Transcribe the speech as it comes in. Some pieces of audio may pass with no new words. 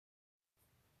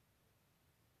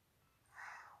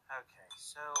Okay,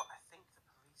 so I think the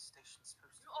police station's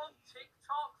supposed to be... on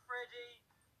TikTok, Freddy?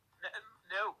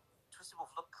 No. Twisted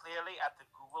Wolf, look clearly at the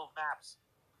Google Maps.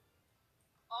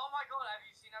 Oh my god, have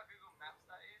you seen how Google Maps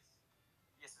that is?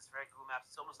 Yes, it's very Google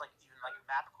Maps. It's almost like even like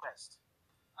MapQuest.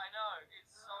 I know,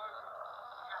 it's so...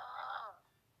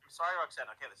 I'm sorry, Roxanne.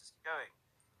 Okay, let's just keep going.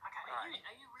 Okay,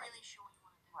 are you really sure you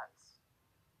want to do this?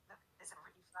 Look, there's a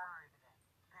pretty flower over there.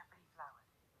 That pretty flower.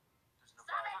 There's no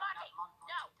Stop flower. it, Monty!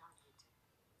 No! Don't hit it.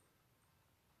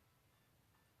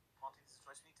 Monty, this is a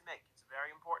choice we need to make. It's a very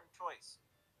important choice.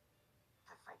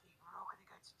 But Freddy, we're all gonna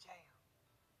go to jail.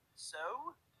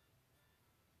 So?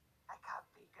 I can't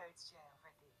be going to jail,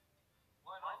 Freddy.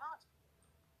 Why Why not?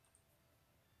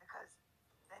 Because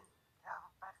then I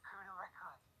have a bad criminal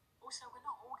record. Also, we're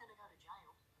not all going to go to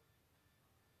jail.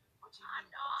 What do you I'm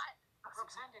mean? not. Roxanne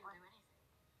Roxanne didn't do anything.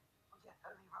 Oh yeah,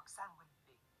 only Roxanne wouldn't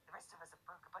be. The rest of us have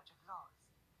broke a bunch of laws.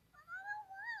 But I don't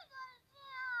want to go to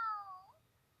jail.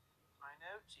 I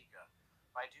know, Chica.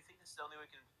 But I do think this is the only way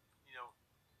we can,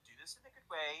 do this in a good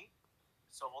way,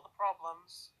 solve all the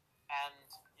problems, and,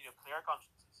 clear our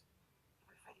consciences.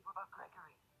 But Freddy, what about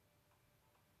Gregory?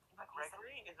 He might be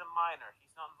Gregory is a minor.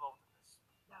 He's not involved in this.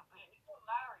 No, but He's got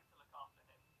Larry to look after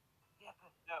him. yeah,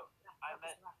 but No, I no,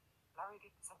 meant... Larry would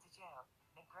get sent to jail,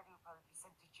 and then Gregory would probably be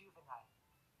sent to juvenile.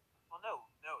 Well, no.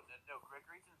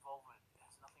 Gregory's involvement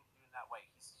has nothing to do in that way.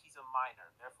 He's a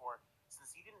minor. Therefore,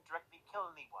 since he didn't directly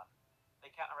kill anyone, they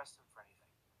can't arrest him for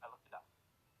anything. I looked it up.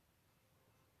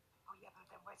 Oh yeah, but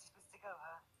then where's he supposed to go,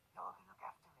 huh? No one can look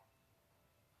after him.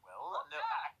 Well, no.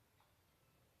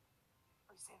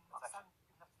 Oh, you're saying That's Roxanne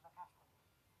could have to look after him?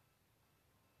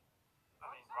 I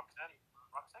mean,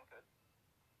 Roxanne could.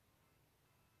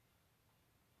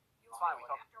 You It's fine, we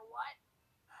going talk- after what?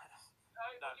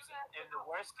 No, so in the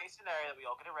worst case scenario that we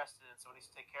all get arrested and someone needs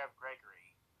to take care of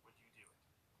Gregory, would you do it?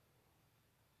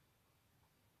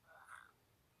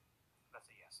 That's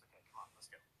a yes. Okay, come on, let's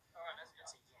go. Alright, let's go.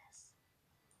 That's a yes.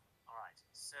 Alright,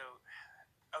 so...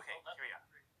 Okay, here we are.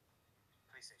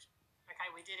 Police station. Okay,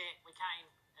 we did it. We came,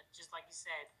 just like you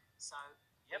said. So,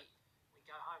 Yep. we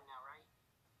go home now, right?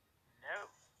 No,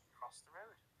 cross the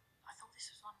road. I thought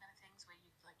this was one of the things where you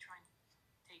like try and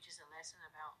teach us a lesson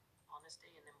about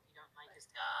honesty, and then you don't make us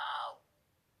go.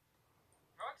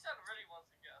 Roxanne really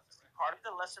wants to get us arrested. Part of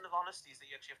the lesson of honesty is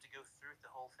that you actually have to go through the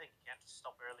whole thing. You can't just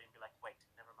stop early and be like, wait,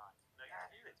 never mind. No, you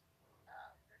have to do it.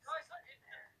 Guys, like,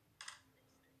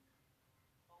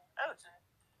 Oh,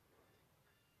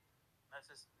 that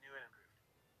says new and improved.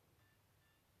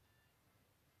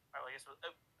 Alright, well, I guess we'll...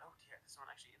 Oh dear, there's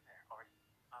someone actually in there already.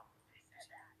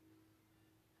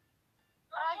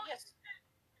 Yes.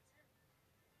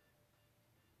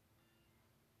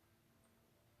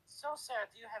 So, sir,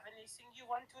 do you have anything you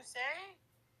want to say?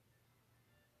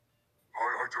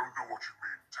 I don't know what you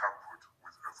mean, tampered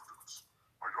with evidence.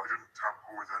 I didn't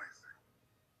tamper with anything.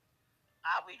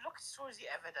 We looked through the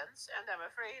evidence, and I'm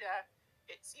afraid,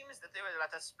 it seems that there were a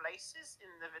lot of splices in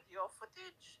the video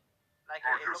footage. Like,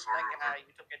 Oh, it yes, looked like I-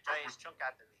 you took a giant chunk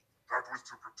out of it. That was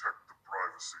to protect the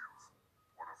privacy of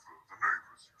one of the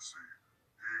neighbors, you see.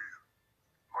 He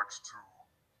likes to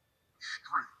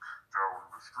streak down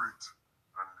the street,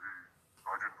 and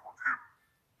I didn't want him,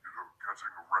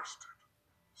 getting arrested.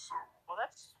 So, Well,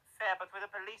 that's fair, but we're the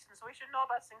police, and so we should know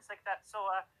about things like that. So,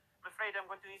 I'm afraid I'm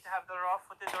going to need to have the raw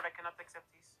footage, or I cannot accept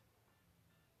these.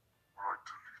 I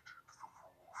deleted the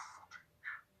raw footage.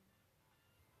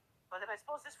 But then I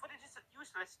suppose this footage is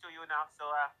useless to you now, so,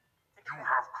 take You it.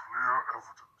 have clear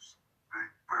evidence. They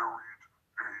buried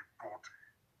a body.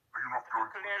 Are you not You going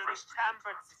to clearly investigate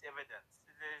tampered that? this evidence.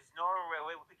 There's no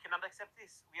way we cannot accept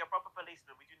this. We are proper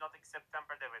policemen. We do not accept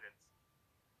tampered evidence.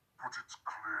 But it's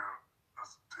clear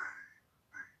as day.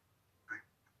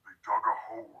 They dug a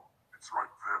hole. It's right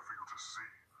there for you to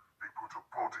see. They put a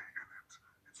body in it.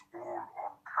 It's all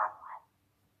on camera.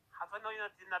 How do I know you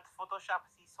did not Photoshop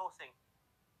this whole thing?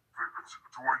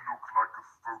 Do I look like a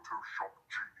Photoshop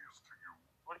genius to you?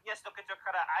 Well, yes, look at your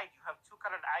colored eyes. You have two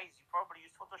colored eyes. You probably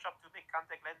use Photoshop to make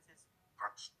contact lenses.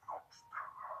 That's not...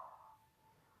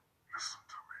 Listen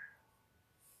to me.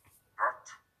 That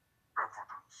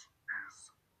evidence is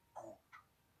good.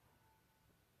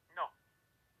 No.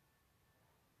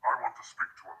 I want to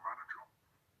speak to a manager.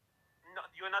 No,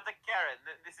 you're not a Karen.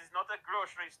 This is not a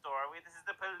grocery store. This is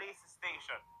the police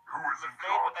station. Who is I'm in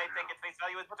afraid what charge I take here? at face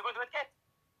value is what you're going to get.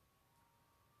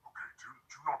 Okay, do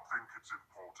you not think it's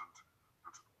important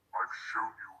that I've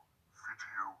shown you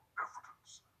video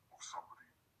evidence of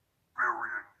somebody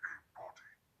burying a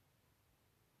body?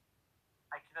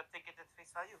 I cannot take it at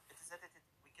face value. It is edited.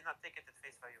 We cannot take it at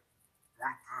face value.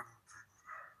 Well then,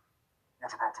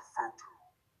 what about a photo?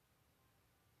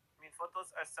 I mean, photos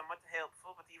photos are somewhat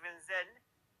helpful, but even then,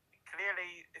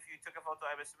 clearly, if you took a photo,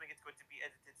 I'm assuming it's going to be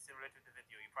edited similar to the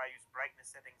video. You probably use brightness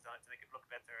settings on it to make it look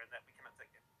better, and that we cannot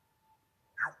take it.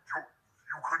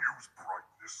 You can use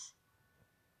brightness.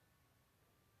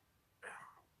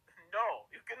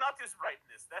 No, you cannot use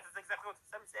brightness. That is exactly what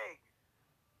I'm saying.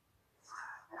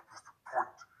 What does